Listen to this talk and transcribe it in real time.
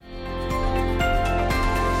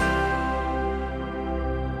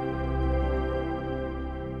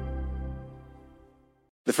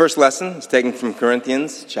first lesson is taken from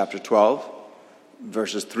Corinthians chapter 12,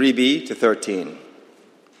 verses 3b to 13.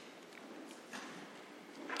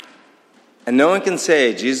 And no one can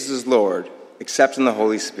say Jesus is Lord except in the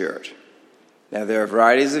Holy Spirit. Now there are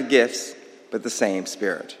varieties of gifts, but the same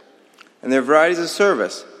Spirit. And there are varieties of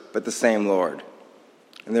service, but the same Lord.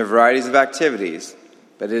 And there are varieties of activities,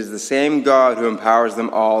 but it is the same God who empowers them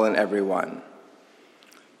all and every one.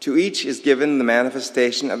 To each is given the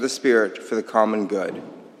manifestation of the Spirit for the common good.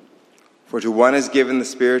 For to one is given the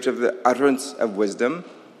Spirit of the utterance of wisdom,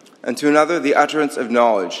 and to another the utterance of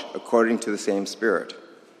knowledge according to the same Spirit.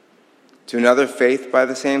 To another faith by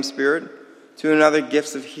the same Spirit, to another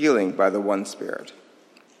gifts of healing by the one Spirit.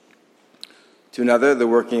 To another the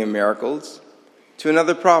working of miracles, to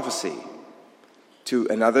another prophecy, to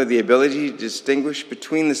another the ability to distinguish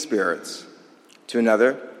between the spirits, to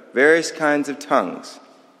another various kinds of tongues,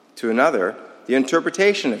 to another the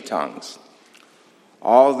interpretation of tongues.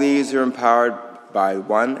 All these are empowered by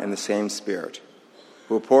one and the same Spirit,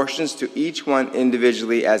 who apportions to each one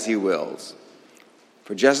individually as he wills.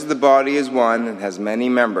 For just as the body is one and has many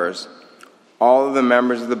members, all of the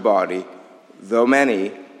members of the body, though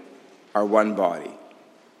many, are one body.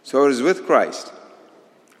 So it is with Christ.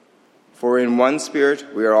 For in one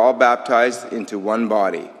Spirit we are all baptized into one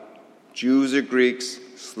body. Jews or Greeks,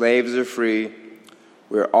 slaves or free,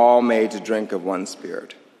 we are all made to drink of one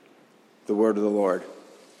Spirit. The word of the Lord.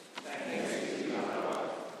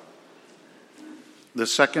 The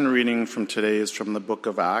second reading from today is from the book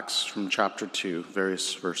of Acts, from chapter 2,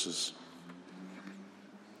 various verses.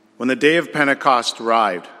 When the day of Pentecost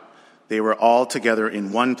arrived, they were all together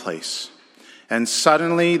in one place. And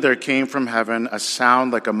suddenly there came from heaven a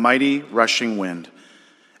sound like a mighty rushing wind,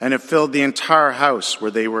 and it filled the entire house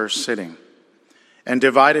where they were sitting. And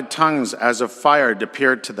divided tongues as of fire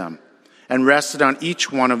appeared to them, and rested on each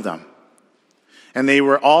one of them. And they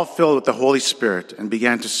were all filled with the Holy Spirit, and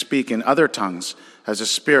began to speak in other tongues as the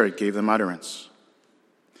Spirit gave them utterance.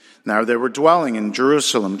 Now there were dwelling in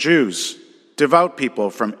Jerusalem Jews, devout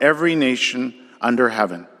people from every nation under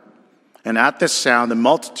heaven. And at this sound the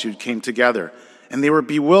multitude came together, and they were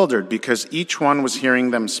bewildered because each one was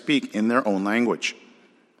hearing them speak in their own language.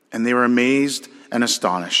 And they were amazed and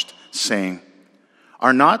astonished, saying,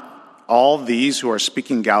 "Are not all these who are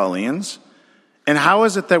speaking Galileans? And how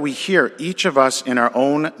is it that we hear each of us in our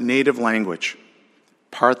own native language?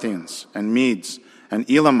 Parthians and Medes and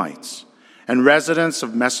Elamites, and residents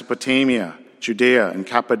of Mesopotamia, Judea and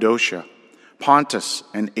Cappadocia, Pontus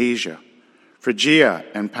and Asia, Phrygia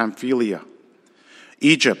and Pamphylia,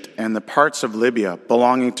 Egypt and the parts of Libya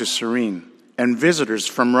belonging to Cyrene, and visitors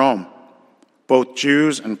from Rome, both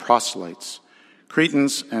Jews and proselytes,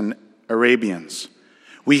 Cretans and Arabians.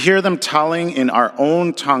 We hear them telling in our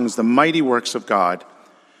own tongues the mighty works of God."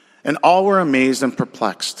 And all were amazed and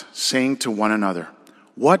perplexed, saying to one another,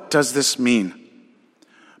 "What does this mean?"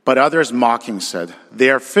 But others mocking said,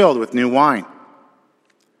 "They are filled with new wine."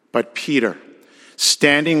 But Peter,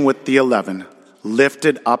 standing with the 11,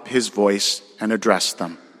 lifted up his voice and addressed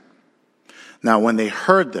them. Now when they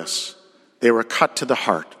heard this, they were cut to the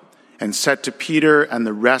heart, and said to Peter and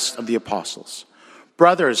the rest of the apostles,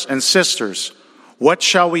 "Brothers and sisters, what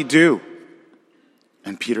shall we do?"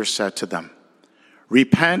 And Peter said to them,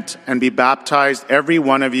 "Repent and be baptized, every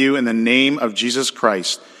one of you, in the name of Jesus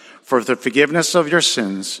Christ, for the forgiveness of your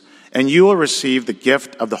sins, and you will receive the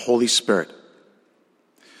gift of the Holy Spirit."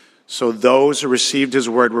 So those who received his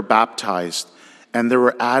word were baptized, and there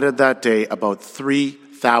were added that day about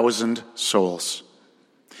 3,000 souls.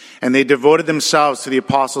 And they devoted themselves to the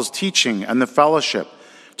apostles' teaching and the fellowship,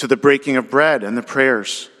 to the breaking of bread and the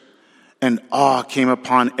prayers. And awe came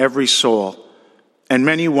upon every soul, and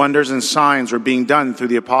many wonders and signs were being done through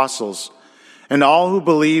the apostles. And all who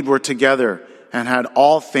believed were together and had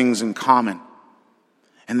all things in common.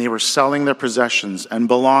 And they were selling their possessions and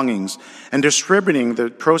belongings and distributing the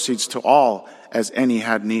proceeds to all as any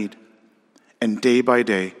had need. And day by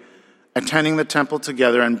day, attending the temple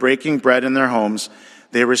together and breaking bread in their homes,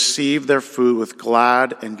 they received their food with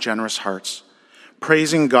glad and generous hearts,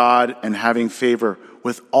 praising God and having favor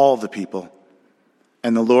with all the people.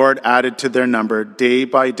 And the Lord added to their number day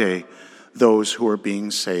by day those who were being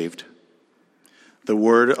saved. The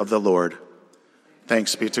word of the Lord.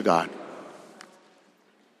 Thanks be to God.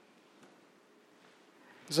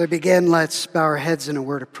 As I begin, let's bow our heads in a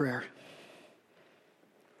word of prayer.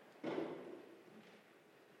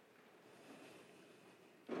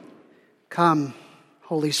 Come,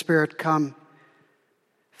 Holy Spirit, come.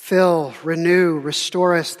 Fill, renew,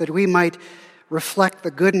 restore us, that we might reflect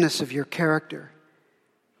the goodness of your character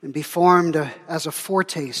and be formed as a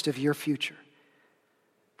foretaste of your future.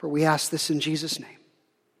 For we ask this in Jesus' name.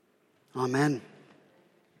 Amen.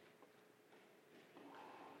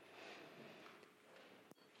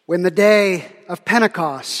 When the day of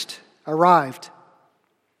Pentecost arrived.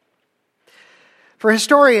 For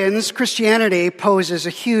historians, Christianity poses a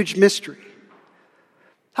huge mystery.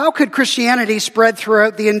 How could Christianity spread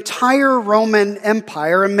throughout the entire Roman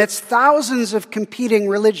Empire amidst thousands of competing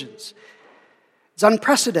religions? It's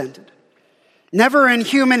unprecedented. Never in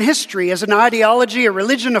human history has an ideology, a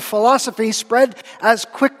religion, a philosophy spread as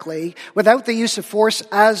quickly without the use of force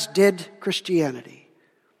as did Christianity.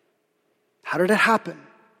 How did it happen?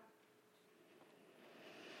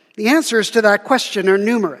 The answers to that question are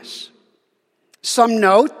numerous. Some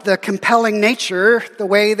note the compelling nature, the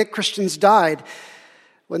way that Christians died.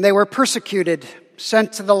 When they were persecuted,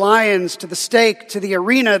 sent to the lions, to the stake, to the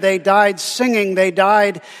arena, they died singing, they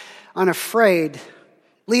died unafraid,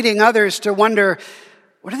 leading others to wonder,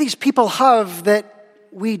 what do these people have that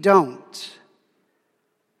we don't?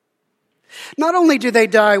 Not only do they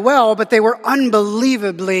die well, but they were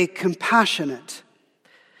unbelievably compassionate.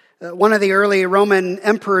 One of the early Roman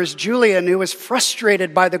emperors, Julian, who was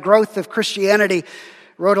frustrated by the growth of Christianity,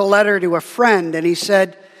 wrote a letter to a friend, and he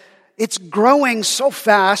said, "It's growing so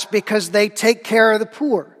fast because they take care of the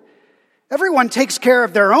poor. Everyone takes care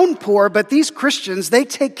of their own poor, but these Christians, they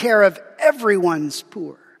take care of everyone's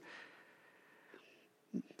poor."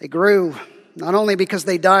 They grew not only because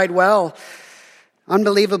they died well,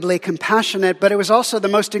 unbelievably compassionate, but it was also the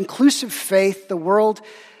most inclusive faith the world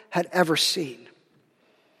had ever seen.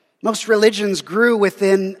 Most religions grew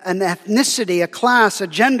within an ethnicity, a class, a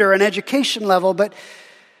gender, an education level, but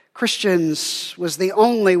Christians was the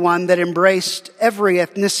only one that embraced every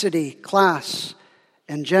ethnicity, class,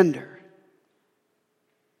 and gender.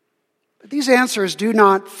 But these answers do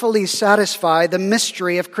not fully satisfy the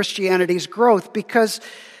mystery of Christianity's growth because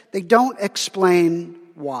they don't explain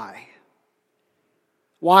why.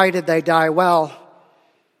 Why did they die well?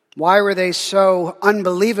 Why were they so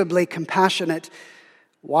unbelievably compassionate?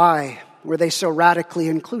 Why were they so radically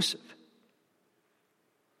inclusive?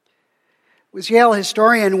 It was Yale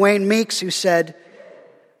historian Wayne Meeks who said,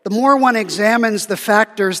 "The more one examines the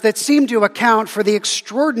factors that seem to account for the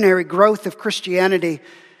extraordinary growth of Christianity,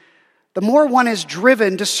 the more one is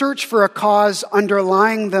driven to search for a cause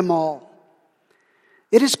underlying them all.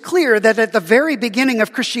 It is clear that at the very beginning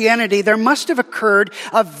of Christianity, there must have occurred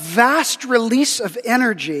a vast release of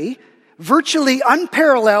energy, virtually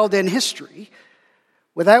unparalleled in history,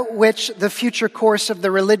 without which the future course of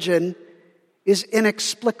the religion is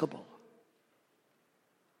inexplicable."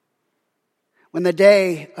 When the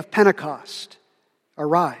day of Pentecost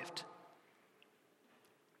arrived.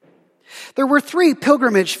 There were 3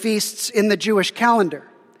 pilgrimage feasts in the Jewish calendar,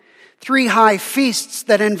 3 high feasts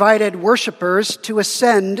that invited worshipers to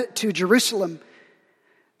ascend to Jerusalem: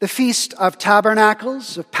 the Feast of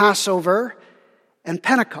Tabernacles, of Passover, and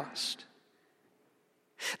Pentecost.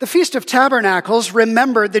 The Feast of Tabernacles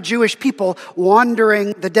remembered the Jewish people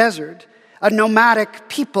wandering the desert, a nomadic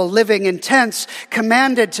people living in tents,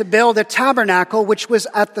 commanded to build a tabernacle which was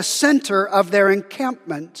at the center of their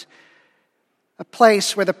encampment, a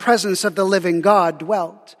place where the presence of the living God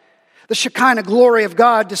dwelt. The Shekinah glory of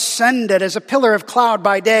God descended as a pillar of cloud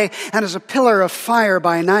by day and as a pillar of fire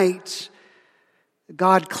by night.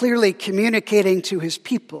 God clearly communicating to his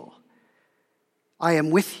people, "I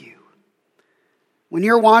am with you. When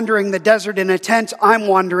you're wandering the desert in a tent, I'm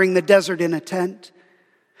wandering the desert in a tent.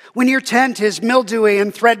 When your tent is mildewy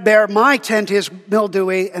and threadbare, my tent is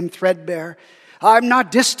mildewy and threadbare. I'm not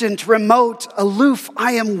distant, remote, aloof.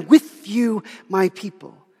 I am with you, my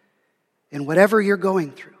people, in whatever you're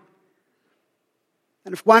going through."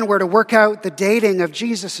 And if one were to work out the dating of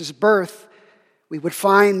Jesus' birth, we would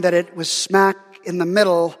find that it was smack in the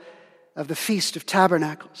middle of the Feast of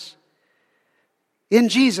Tabernacles. In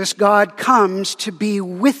Jesus, God comes to be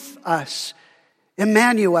with us,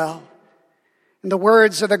 Emmanuel. In the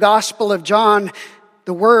words of the Gospel of John,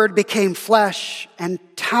 the Word became flesh and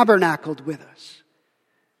tabernacled with us.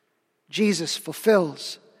 Jesus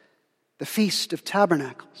fulfills the Feast of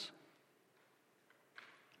Tabernacles.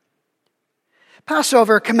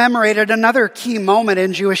 Passover commemorated another key moment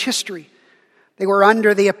in Jewish history. They were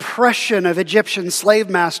under the oppression of Egyptian slave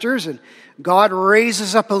masters, and God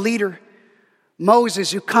raises up a leader, Moses,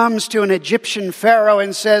 who comes to an Egyptian Pharaoh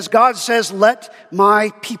and says, God says, "Let my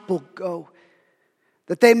people go,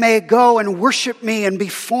 that they may go and worship me and be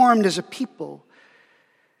formed as a people."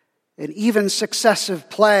 And even successive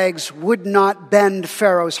plagues would not bend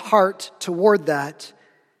Pharaoh's heart toward that.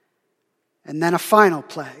 And then a final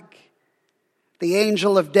plague, the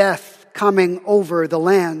angel of death coming over the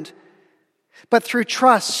land. But through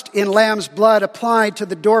trust in Lamb's blood applied to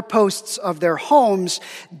the doorposts of their homes,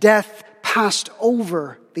 death passed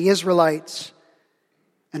over the Israelites.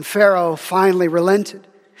 And Pharaoh finally relented.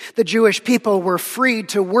 The Jewish people were freed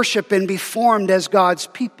to worship and be formed as God's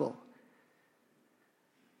people.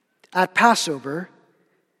 At Passover,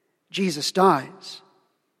 Jesus dies.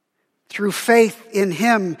 Through faith in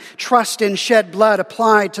him, trust in shed blood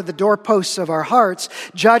applied to the doorposts of our hearts,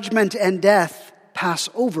 judgment and death pass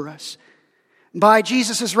over us. By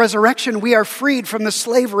Jesus' resurrection, we are freed from the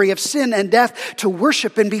slavery of sin and death to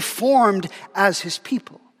worship and be formed as his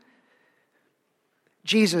people.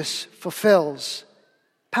 Jesus fulfills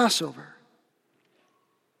Passover.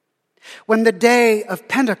 When the day of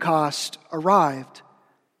Pentecost arrived,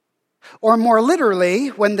 or more literally,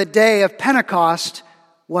 when the day of Pentecost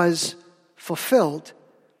was fulfilled,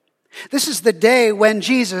 this is the day when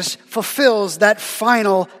Jesus fulfills that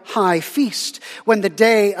final high feast, when the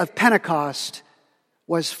day of Pentecost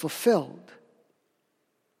was fulfilled.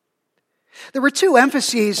 There were two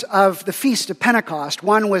emphases of the Feast of Pentecost.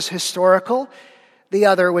 One was historical, the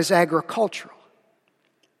other was agricultural.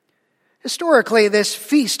 Historically, this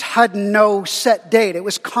feast had no set date. It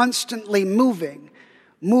was constantly moving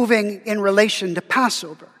in relation to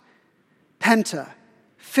Passover. Penta,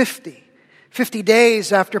 50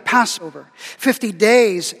 days after Passover, 50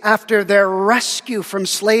 days after their rescue from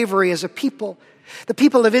slavery as a people. The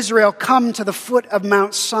people of Israel come to the foot of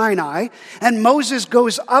Mount Sinai, and Moses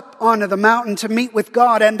goes up onto the mountain to meet with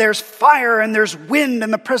God, and there's fire and there's wind,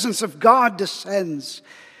 and the presence of God descends.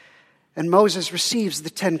 And Moses receives the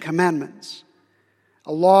 10 Commandments,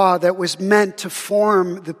 a law that was meant to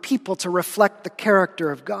form the people to reflect the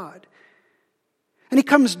character of God. And he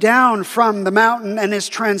comes down from the mountain and is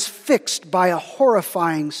transfixed by a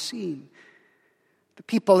horrifying scene. The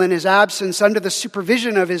people in his absence, under the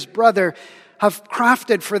supervision of his brother, have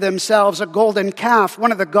crafted for themselves a golden calf,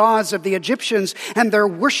 one of the gods of the Egyptians, and they're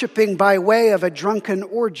worshiping by way of a drunken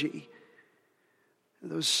orgy.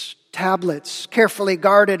 Those tablets, carefully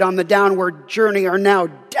guarded on the downward journey, are now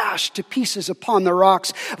dashed to pieces upon the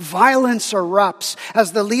rocks. Violence erupts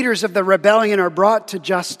as the leaders of the rebellion are brought to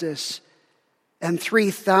justice, and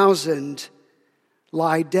 3,000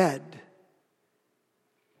 lie dead.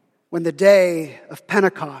 When the day of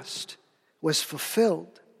Pentecost was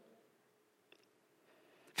fulfilled,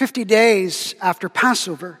 50 days after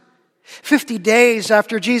Passover, 50 days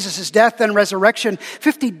after Jesus' death and resurrection,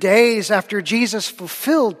 50 days after Jesus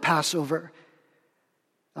fulfilled Passover,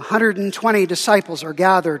 120 disciples are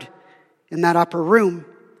gathered in that upper room.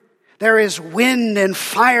 There is wind and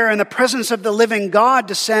fire, and the presence of the living God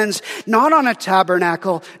descends not on a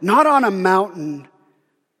tabernacle, not on a mountain,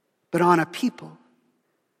 but on a people.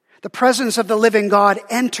 The presence of the living God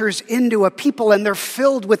enters into a people, and they're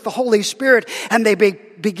filled with the Holy Spirit, and they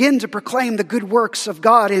begin to proclaim the good works of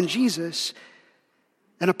God in Jesus.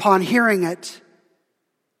 And upon hearing it,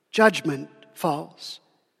 judgment falls.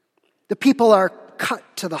 The people are cut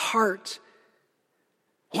to the heart.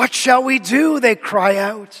 "What shall we do?" they cry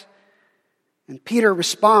out. And Peter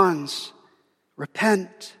responds,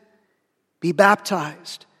 "Repent, be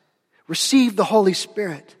baptized, receive the Holy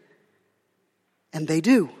Spirit." And they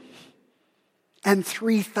do. And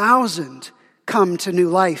 3,000 come to new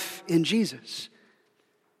life in Jesus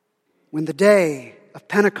when the day of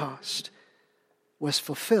Pentecost was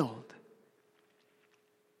fulfilled.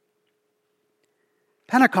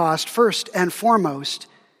 Pentecost, first and foremost,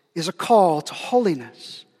 is a call to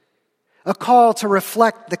holiness, a call to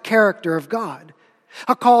reflect the character of God,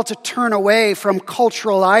 a call to turn away from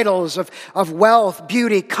cultural idols of wealth,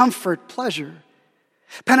 beauty, comfort, pleasure.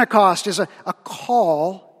 Pentecost is a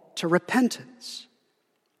call to repentance.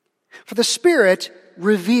 For the Spirit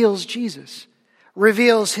reveals Jesus,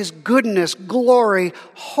 reveals his goodness, glory,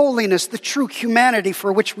 holiness, the true humanity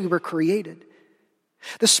for which we were created.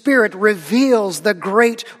 The Spirit reveals the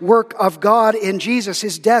great work of God in Jesus,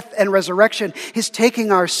 his death and resurrection, his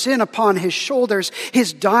taking our sin upon his shoulders,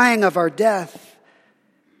 his dying of our death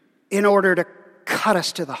in order to cut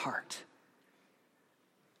us to the heart.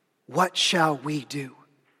 What shall we do?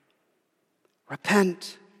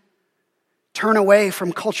 Repent. Turn away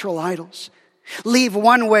from cultural idols. Leave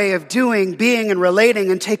one way of doing, being, and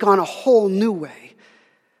relating and take on a whole new way.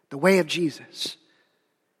 The way of Jesus.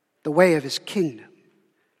 The way of his kingdom.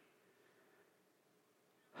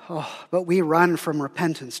 Oh, but we run from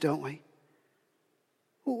repentance, don't we?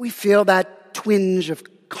 We feel that twinge of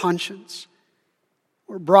conscience.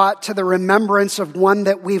 We're brought to the remembrance of one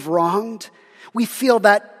that we've wronged. We feel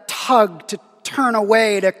that tug to turn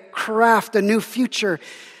away, to craft a new future.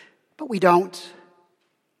 But we don't.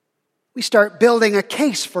 We start building a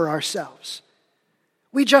case for ourselves.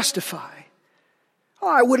 We justify. Oh,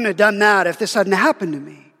 I wouldn't have done that if this hadn't happened to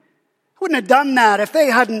me. I wouldn't have done that if they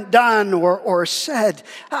hadn't done or said,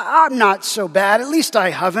 I'm not so bad, at least I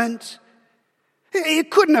haven't.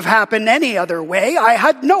 It couldn't have happened any other way. I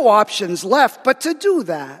had no options left but to do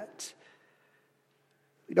that.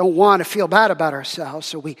 We don't want to feel bad about ourselves,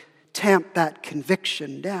 so we tamp that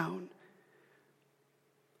conviction down.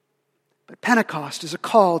 But Pentecost is a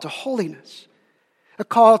call to holiness, a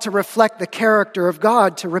call to reflect the character of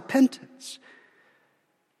God, to repentance.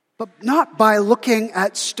 But not by looking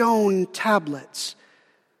at stone tablets,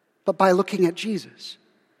 but by looking at Jesus,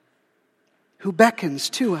 who beckons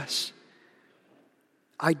to us.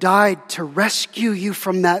 I died to rescue you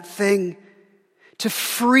from that thing, to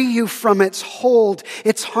free you from its hold,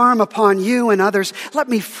 its harm upon you and others. Let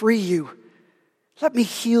me free you. Let me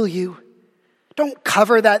heal you. Don't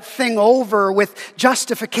cover that thing over with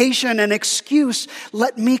justification and excuse.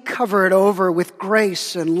 Let me cover it over with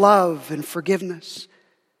grace and love and forgiveness.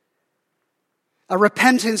 A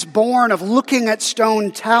repentance born of looking at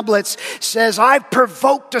stone tablets says, I've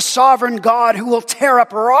provoked a sovereign God who will tear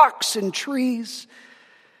up rocks and trees.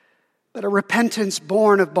 But a repentance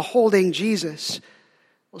born of beholding Jesus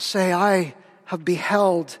will say, I have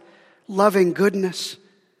beheld loving goodness,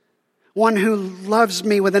 one who loves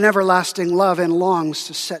me with an everlasting love and longs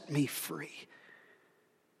to set me free.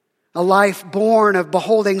 A life born of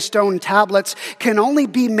beholding stone tablets can only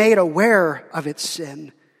be made aware of its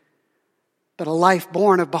sin. But a life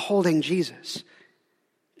born of beholding Jesus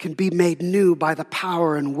can be made new by the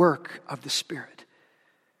power and work of the Spirit.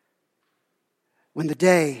 When the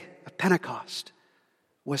day of Pentecost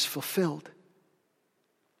was fulfilled.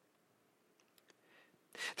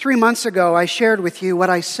 3 months ago, I shared with you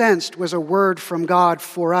what I sensed was a word from God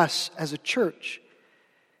for us as a church.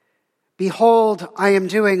 Behold, I am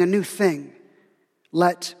doing a new thing.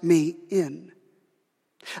 Let me in.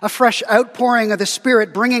 A fresh outpouring of the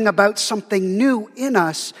Spirit bringing about something new in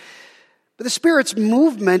us. But the Spirit's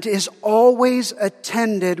movement is always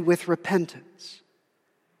attended with repentance.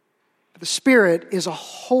 The Spirit is a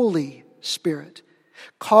holy Spirit,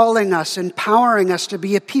 calling us, empowering us to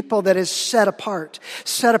be a people that is set apart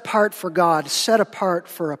for God, set apart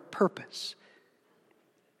for a purpose.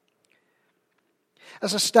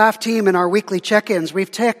 As a staff team in our weekly check-ins, we've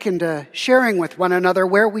taken to sharing with one another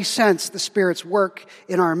where we sense the Spirit's work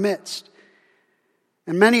in our midst.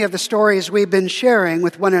 And many of the stories we've been sharing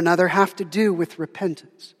with one another have to do with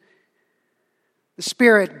repentance. The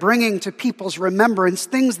Spirit bringing to people's remembrance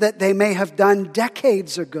things that they may have done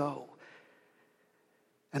decades ago.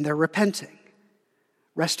 And they're repenting.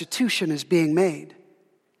 Restitution is being made.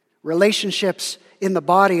 Relationships in the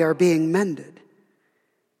body are being mended.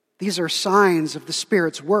 These are signs of the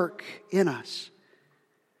Spirit's work in us.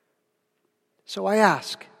 So I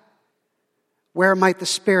ask, where might the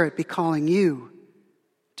Spirit be calling you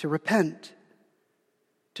to repent,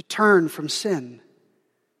 to turn from sin,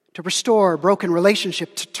 to restore a broken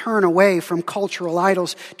relationship, to turn away from cultural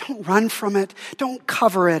idols? Don't run from it. Don't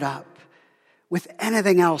cover it up with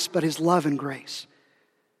anything else but His love and grace.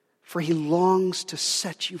 For He longs to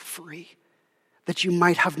set you free, that you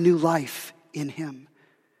might have new life in Him.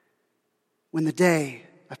 When the day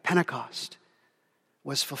of Pentecost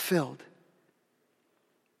was fulfilled.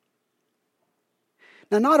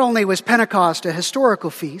 Now, not only was Pentecost a historical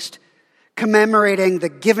feast, commemorating the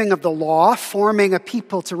giving of the law, forming a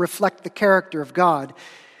people to reflect the character of God,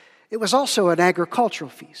 it was also an agricultural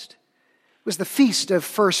feast. It was the feast of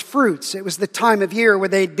first fruits. It was the time of year where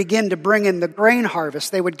they'd begin to bring in the grain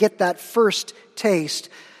harvest. They would get that first taste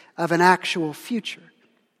of an actual future.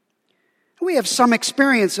 We have some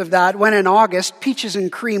experience of that when in August, peaches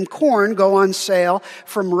and cream corn go on sale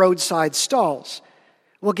from roadside stalls.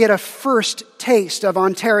 We'll get a first taste of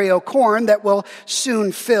Ontario corn that will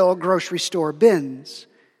soon fill grocery store bins.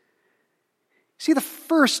 See, the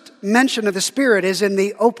first mention of the Spirit is in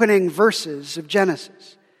the opening verses of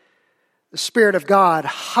Genesis. The Spirit of God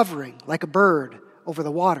hovering like a bird over the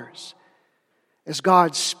waters as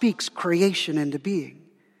God speaks creation into being.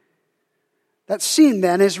 That scene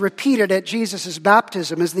then is repeated at Jesus'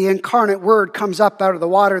 baptism as the incarnate Word comes up out of the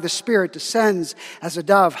water. The Spirit descends as a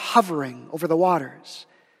dove hovering over the waters.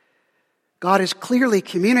 God is clearly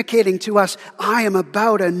communicating to us, I am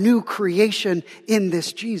about a new creation in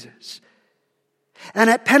this Jesus. And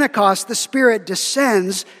at Pentecost, the Spirit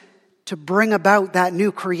descends to bring about that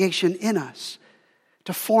new creation in us,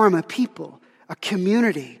 to form a people, a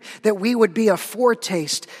community, that we would be a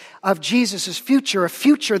foretaste of Jesus' future, a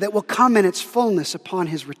future that will come in its fullness upon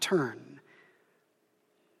His return.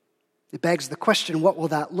 It begs the question, what will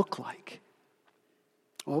that look like?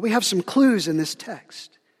 Well, we have some clues in this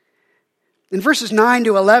text. In verses 9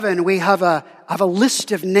 to 11, we have a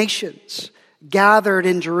list of nations gathered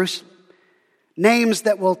in Jerusalem. Names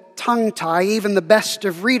that will tongue-tie even the best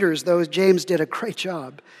of readers, though James did a great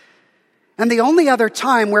job. And the only other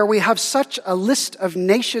time where we have such a list of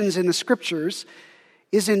nations in the Scriptures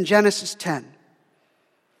is in Genesis 10,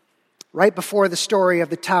 right before the story of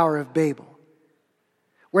the Tower of Babel,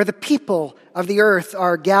 where the people of the earth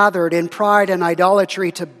are gathered in pride and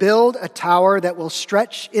idolatry to build a tower that will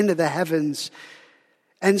stretch into the heavens.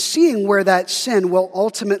 And seeing where that sin will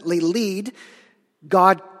ultimately lead,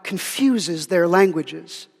 God confuses their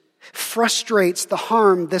languages, frustrates the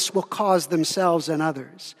harm this will cause themselves and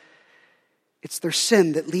others. It's their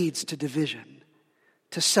sin that leads to division,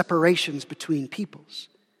 to separations between peoples.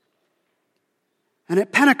 And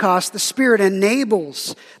at Pentecost, the Spirit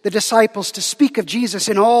enables the disciples to speak of Jesus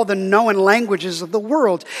in all the known languages of the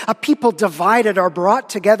world. A people divided are brought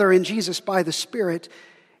together in Jesus by the Spirit.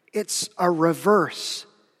 It's a reverse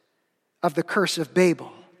of the curse of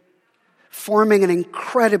Babel, forming an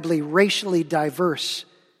incredibly racially diverse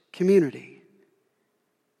community.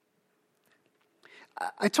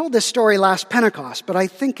 I told this story last Pentecost, but I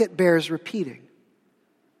think it bears repeating.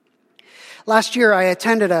 Last year, I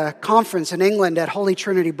attended a conference in England at Holy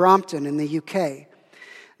Trinity Brompton in the UK.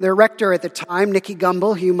 Their rector at the time, Nicky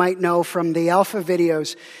Gumbel, who you might know from the Alpha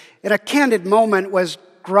videos, in a candid moment was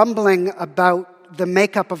grumbling about the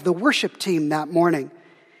makeup of the worship team that morning.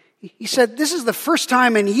 He said, "This is the first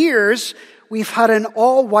time in years we've had an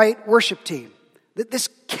all-white worship team. That this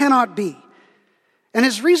cannot be." And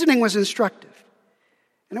his reasoning was instructive.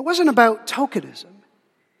 And it wasn't about tokenism.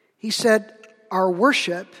 He said, our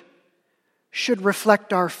worship should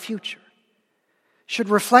reflect our future. Should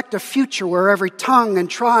reflect a future where every tongue and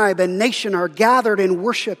tribe and nation are gathered in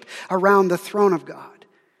worship around the throne of God.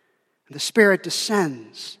 And the Spirit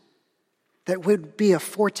descends that would be a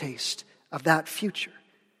foretaste of that future.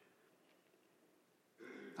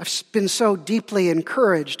 I've been so deeply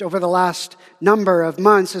encouraged over the last number of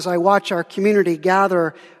months as I watch our community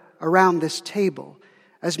gather around this table,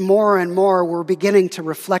 as more and more we're beginning to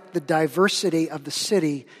reflect the diversity of the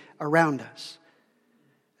city around us.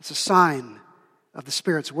 It's a sign of the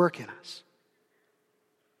Spirit's work in us.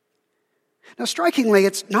 Now, strikingly,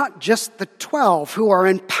 it's not just the 12 who are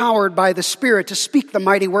empowered by the Spirit to speak the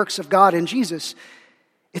mighty works of God in Jesus.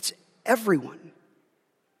 It's everyone.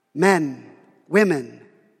 Men, women,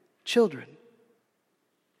 children.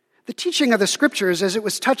 The teaching of the Scriptures, as it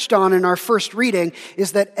was touched on in our first reading,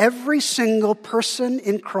 is that every single person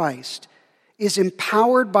in Christ is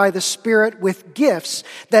empowered by the Spirit with gifts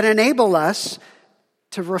that enable us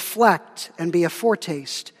to reflect and be a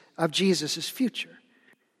foretaste of Jesus' future.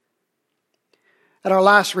 At our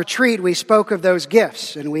last retreat, we spoke of those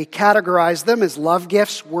gifts, and we categorized them as love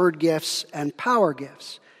gifts, word gifts, and power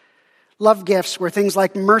gifts. Love gifts were things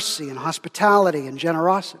like mercy and hospitality and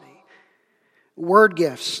generosity. Word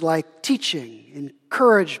gifts like teaching,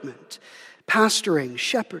 encouragement, pastoring,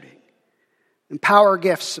 shepherding. And power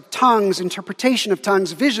gifts of tongues, interpretation of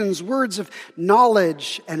tongues, visions, words of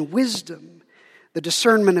knowledge and wisdom, the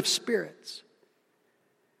discernment of spirits.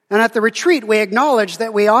 And at the retreat, we acknowledge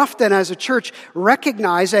that we often as a church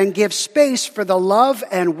recognize and give space for the love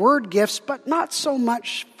and word gifts, but not so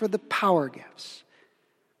much for the power gifts.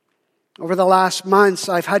 Over the last months,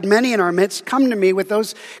 I've had many in our midst come to me with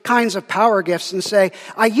those kinds of power gifts and say,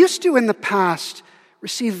 I used to in the past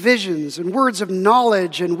receive visions and words of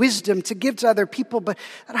knowledge and wisdom to give to other people, but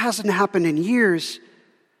that hasn't happened in years,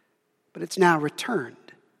 but it's now returned.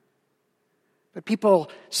 But people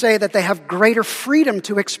say that they have greater freedom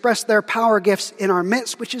to express their power gifts in our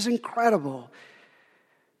midst, which is incredible,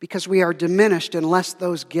 because we are diminished unless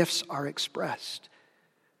those gifts are expressed.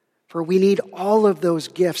 For we need all of those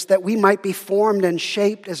gifts that we might be formed and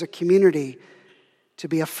shaped as a community to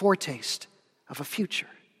be a foretaste of a future.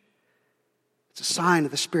 It's a sign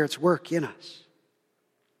of the Spirit's work in us.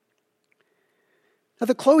 Now,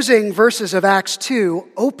 the closing verses of Acts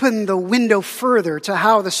 2 open the window further to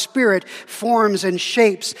how the Spirit forms and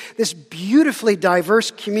shapes this beautifully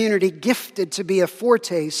diverse community gifted to be a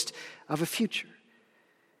foretaste of a future.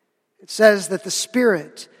 It says that the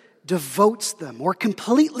Spirit devotes them or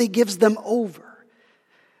completely gives them over.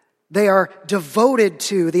 They are devoted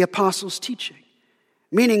to the apostles' teaching,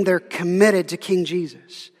 meaning they're committed to King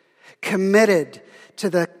Jesus, committed to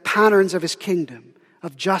the patterns of his kingdom,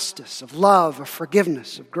 of justice, of love, of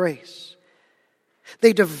forgiveness, of grace.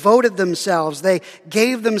 They devoted themselves, they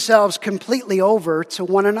gave themselves completely over to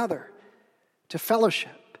one another, to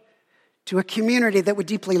fellowship, to a community that would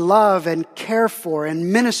deeply love and care for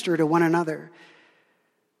and minister to one another.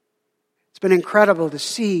 It's been incredible to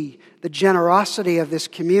see the generosity of this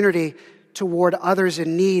community toward others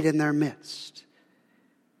in need in their midst.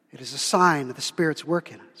 It is a sign of the Spirit's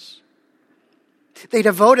work in us. They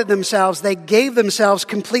devoted themselves, they gave themselves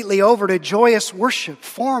completely over to joyous worship,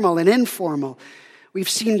 formal and informal. We've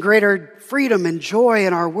seen greater freedom and joy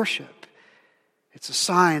in our worship. It's a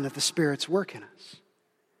sign of the Spirit's work in us.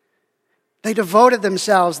 They devoted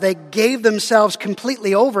themselves, they gave themselves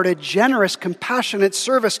completely over to generous, compassionate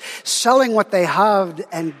service, selling what they had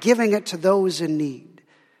and giving it to those in need.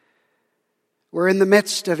 We're in the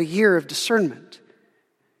midst of a year of discernment.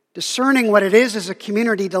 Discerning what it is as a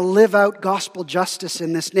community to live out gospel justice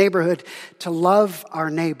in this neighborhood, to love our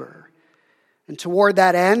neighbor. And toward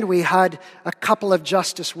that end, we had a couple of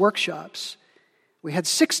justice workshops. We had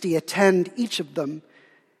 60 attend each of them.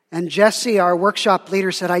 And Jesse, our workshop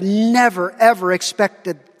leader, said, I never, ever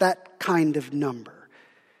expected that kind of number.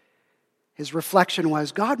 His reflection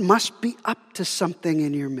was, God must be up to something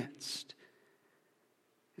in your midst.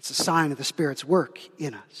 It's a sign of the Spirit's work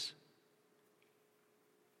in us.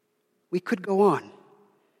 We could go on,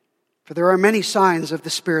 for there are many signs of the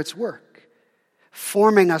Spirit's work,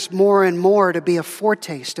 forming us more and more to be a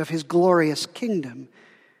foretaste of His glorious kingdom.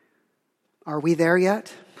 Are we there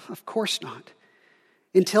yet? Of course not.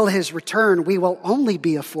 Until His return, we will only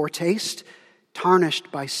be a foretaste,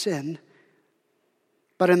 tarnished by sin.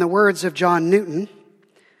 But in the words of John Newton,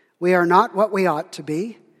 we are not what we ought to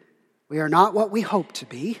be. We are not what we hope to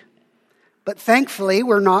be. But thankfully,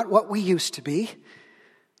 we're not what we used to be.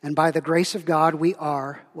 And by the grace of God, we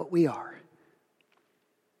are what we are.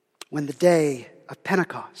 When the day of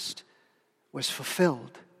Pentecost was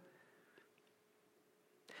fulfilled,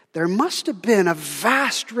 there must have been a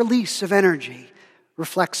vast release of energy,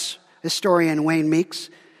 reflects historian Wayne Meeks,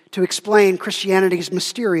 to explain Christianity's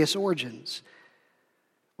mysterious origins.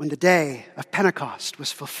 When the day of Pentecost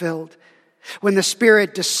was fulfilled, when the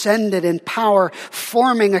Spirit descended in power,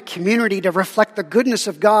 forming a community to reflect the goodness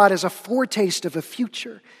of God as a foretaste of a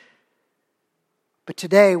future. But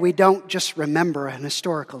today we don't just remember an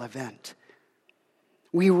historical event.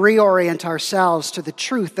 We reorient ourselves to the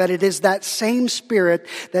truth that it is that same Spirit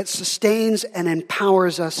that sustains and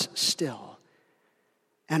empowers us still.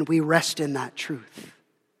 And we rest in that truth.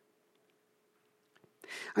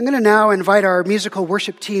 I'm going to now invite our musical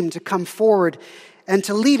worship team to come forward and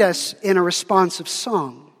to lead us in a responsive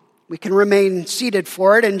song. We can remain seated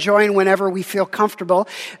for it and join whenever we feel comfortable.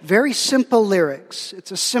 Very simple lyrics.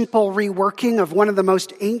 It's a simple reworking of one of the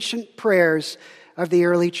most ancient prayers of the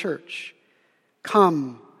early church.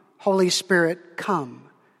 Come, Holy Spirit, come.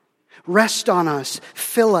 Rest on us,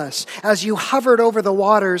 fill us. As you hovered over the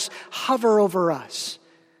waters, hover over us.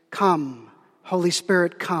 Come, Holy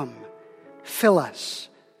Spirit, come. Fill us,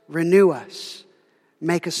 renew us,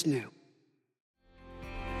 make us new.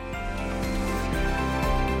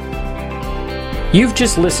 You've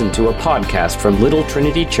just listened to a podcast from Little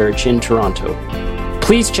Trinity Church in Toronto.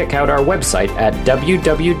 Please check out our website at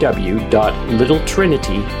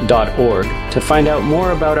www.littletrinity.org to find out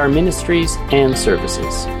more about our ministries and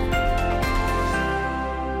services.